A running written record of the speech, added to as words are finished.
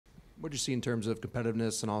What did you see in terms of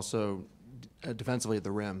competitiveness and also defensively at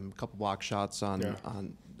the rim? A couple block shots on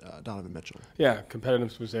Donovan Mitchell. Yeah,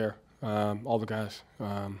 competitiveness was there. All the guys.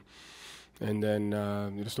 And then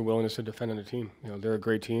just the willingness to defend on the team. You know, they're a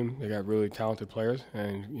great team. They got really talented players,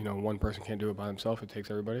 and you know, one person can't do it by himself. It takes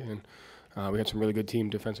everybody. And we had some really good team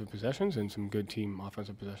defensive possessions and some good team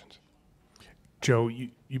offensive possessions. Joe, you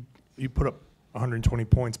put up 120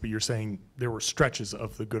 points, but you're saying there were stretches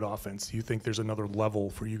of the good offense. Do you think there's another level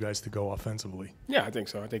for you guys to go offensively? Yeah, I think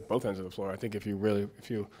so. I think both ends of the floor. I think if you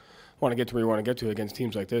want to get to where you want to get to against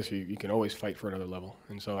teams like this, you can always fight for another level.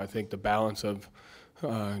 And so I think the balance of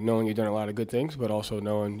knowing you've done a lot of good things, but also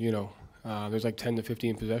knowing, you know, there's like 10 to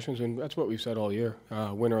 15 possessions, and that's what we've said all year,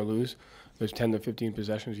 win or lose. There's 10 to 15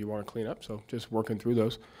 possessions you want to clean up, so just working through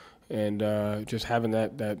those and just having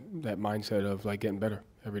that mindset of like getting better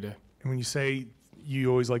every day. And when you say, you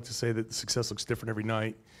always like to say that the success looks different every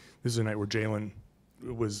night. This is a night where Jaylen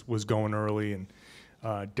was going early,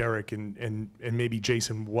 and Derrick and maybe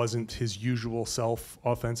Jayson wasn't his usual self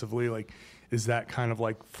offensively. Like, is that kind of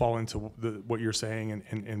like fall into what you're saying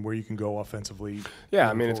and where you can go offensively? Yeah,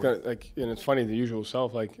 I mean, it's got like, and it's funny, the usual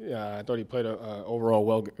self. Like, I thought he played a overall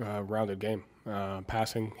well-rounded game.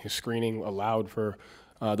 Passing, his screening allowed for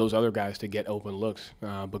those other guys to get open looks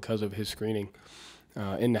because of his screening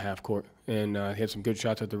in the half court, and he had some good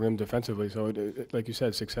shots at the rim defensively. So, like you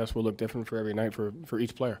said, success will look different for every night for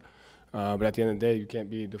each player. But at the end of the day, you can't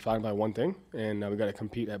be defined by one thing, and we got to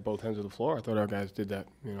compete at both ends of the floor. I thought our guys did that,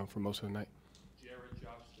 you know, for most of the night.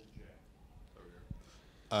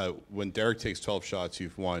 When Derrick takes 12 shots,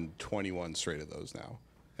 you've won 21 straight of those now.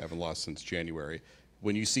 You haven't lost since January.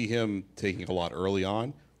 When you see him taking a lot early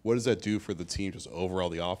on, what does that do for the team, just overall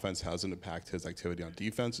the offense? How does it impact his activity on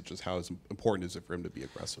defense? It's just how important is it for him to be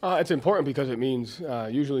aggressive? It's important because it means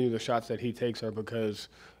usually the shots that he takes are because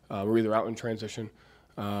we're either out in transition,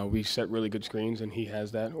 we set really good screens and he has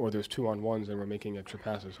that, or there's 2-on-1s and we're making extra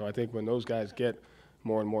passes. So I think when those guys get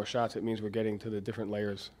more and more shots, it means we're getting to the different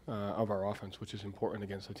layers of our offense, which is important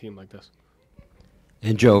against a team like this.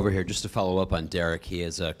 And Joe, over here, just to follow up on Derrick, he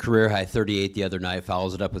has a career-high 38 the other night,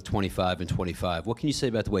 follows it up with 25 and 25. What can you say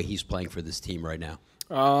about the way he's playing for this team right now?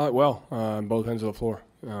 Well, on both ends of the floor.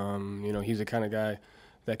 You know, he's the kind of guy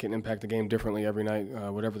that can impact the game differently every night.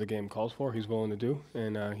 Whatever the game calls for, he's willing to do,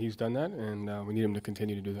 and he's done that, and we need him to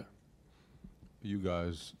continue to do that. You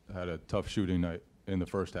guys had a tough shooting night in the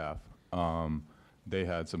first half. They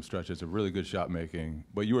had some stretches of really good shot making,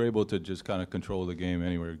 but you were able to just kind of control the game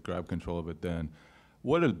anyway, grab control of it then.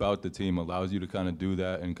 What about the team allows you to kind of do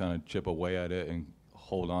that and kind of chip away at it and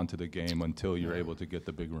hold on to the game until you're able to get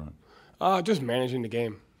the big run? Just managing the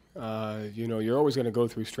game. You know, you're always going to go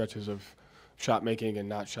through stretches of shot making and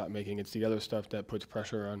not shot making. It's the other stuff that puts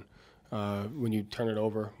pressure on when you turn it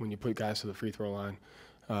over, when you put guys to the free throw line,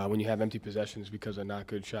 when you have empty possessions because of not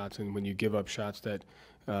good shots, and when you give up shots that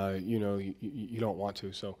you know you don't want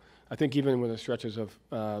to. So I think even with the stretches of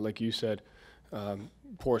like you said,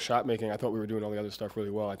 poor shot making, I thought we were doing all the other stuff really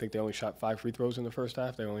well. I think they only shot 5 free throws in the first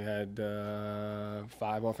half. They only had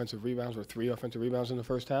 5 offensive rebounds or 3 offensive rebounds in the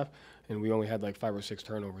first half, and we only had like 5 or 6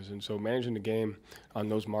 turnovers. And so managing the game on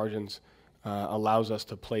those margins allows us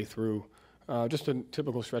to play through just the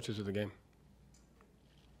typical stretches of the game.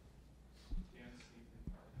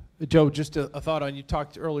 Joe, just a thought on, you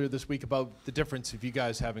talked earlier this week about the difference of you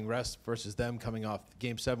guys having rest versus them coming off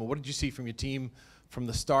Game 7. What did you see from your team from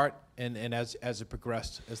the start and as it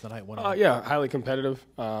progressed as the night went on? Yeah, highly competitive.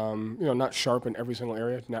 You know, not sharp in every single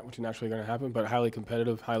area, not which is naturally going to happen, but highly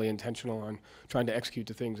competitive, highly intentional on trying to execute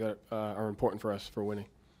the things that are important for us for winning.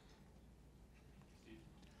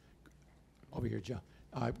 Over here, Joe.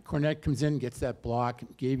 Cornette comes in, gets that block,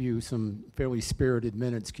 gave you some fairly spirited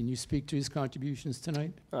minutes. Can you speak to his contributions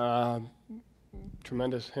tonight?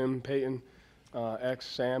 Tremendous. Him, Peyton, X,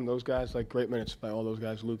 Sam, those guys, like great minutes by all those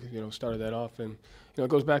guys. Luke, you know, started that off, and you know, it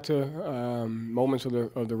goes back to moments of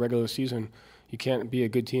the regular season. You can't be a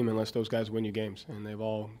good team unless those guys win you games, and they've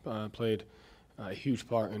all played a huge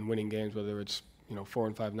part in winning games. Whether it's 4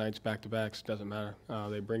 and 5 nights back to backs, doesn't matter.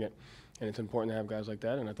 They bring it, and it's important to have guys like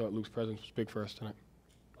that. And I thought Luke's presence was big for us tonight.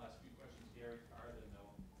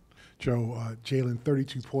 Joe, Jaylen,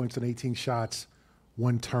 32 points and 18 shots,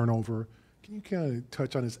 1 turnover. Can you kind of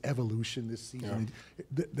touch on his evolution this season?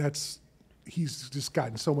 Yeah. He's just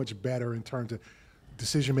gotten so much better in terms of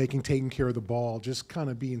decision-making, taking care of the ball, just kind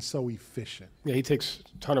of being so efficient. Yeah, he takes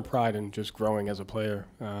a ton of pride in just growing as a player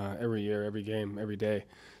every year, every game, every day.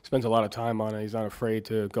 Spends a lot of time on it. He's not afraid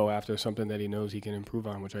to go after something that he knows he can improve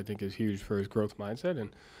on, which I think is huge for his growth mindset. And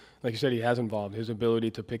like you said, he has evolved. His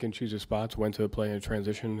ability to pick and choose his spots, when to play in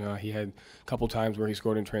transition. He had a couple times where he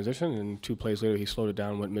scored in transition, and 2 plays later he slowed it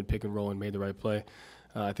down, went mid-pick and roll, and made the right play.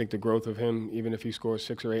 I think the growth of him, even if he scores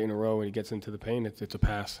 6 or 8 in a row and he gets into the paint, it's a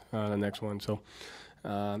pass the next one. So,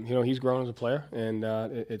 he's grown as a player, and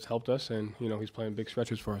it's helped us, and, he's playing big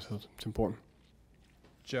stretches for us, so it's important.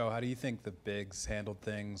 Joe, how do you think the bigs handled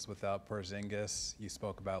things without Porzingis? You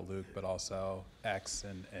spoke about Luke, but also X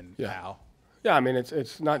and Al. Yeah, I mean,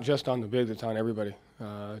 it's not just on the bigs, it's on everybody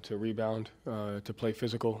to rebound, to play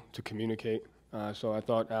physical, to communicate. So I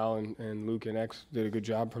thought Al and Luke and X did a good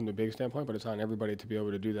job from the big standpoint, but it's on everybody to be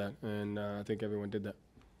able to do that, and I think everyone did that.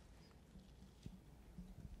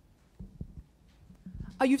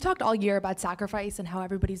 You've talked all year about sacrifice and how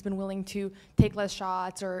everybody's been willing to take less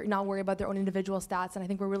shots or not worry about their own individual stats, and I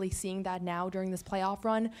think we're really seeing that now during this playoff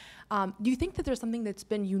run. Do you think that there's something that's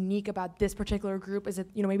been unique about this particular group? Is it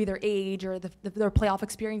maybe their age or their playoff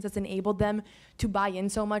experience that's enabled them to buy in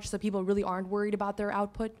so much so people really aren't worried about their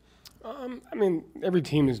output? I mean, every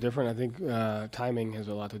team is different. I think timing has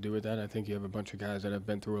a lot to do with that. I think you have a bunch of guys that have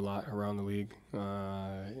been through a lot around the league,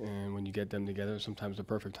 and when you get them together, sometimes the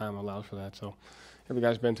perfect time allows for that. So every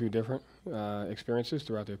guy's been through different experiences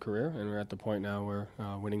throughout their career, and we're at the point now where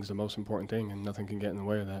winning is the most important thing, and nothing can get in the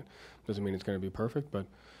way of that. Doesn't mean it's going to be perfect, but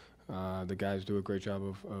the guys do a great job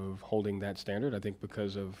of holding that standard, I think,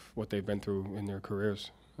 because of what they've been through in their careers,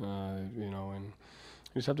 and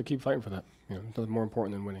you just have to keep fighting for that. It's nothing more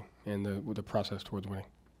important than winning and the process towards winning.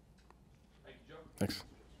 Thank you, Joe. Thanks.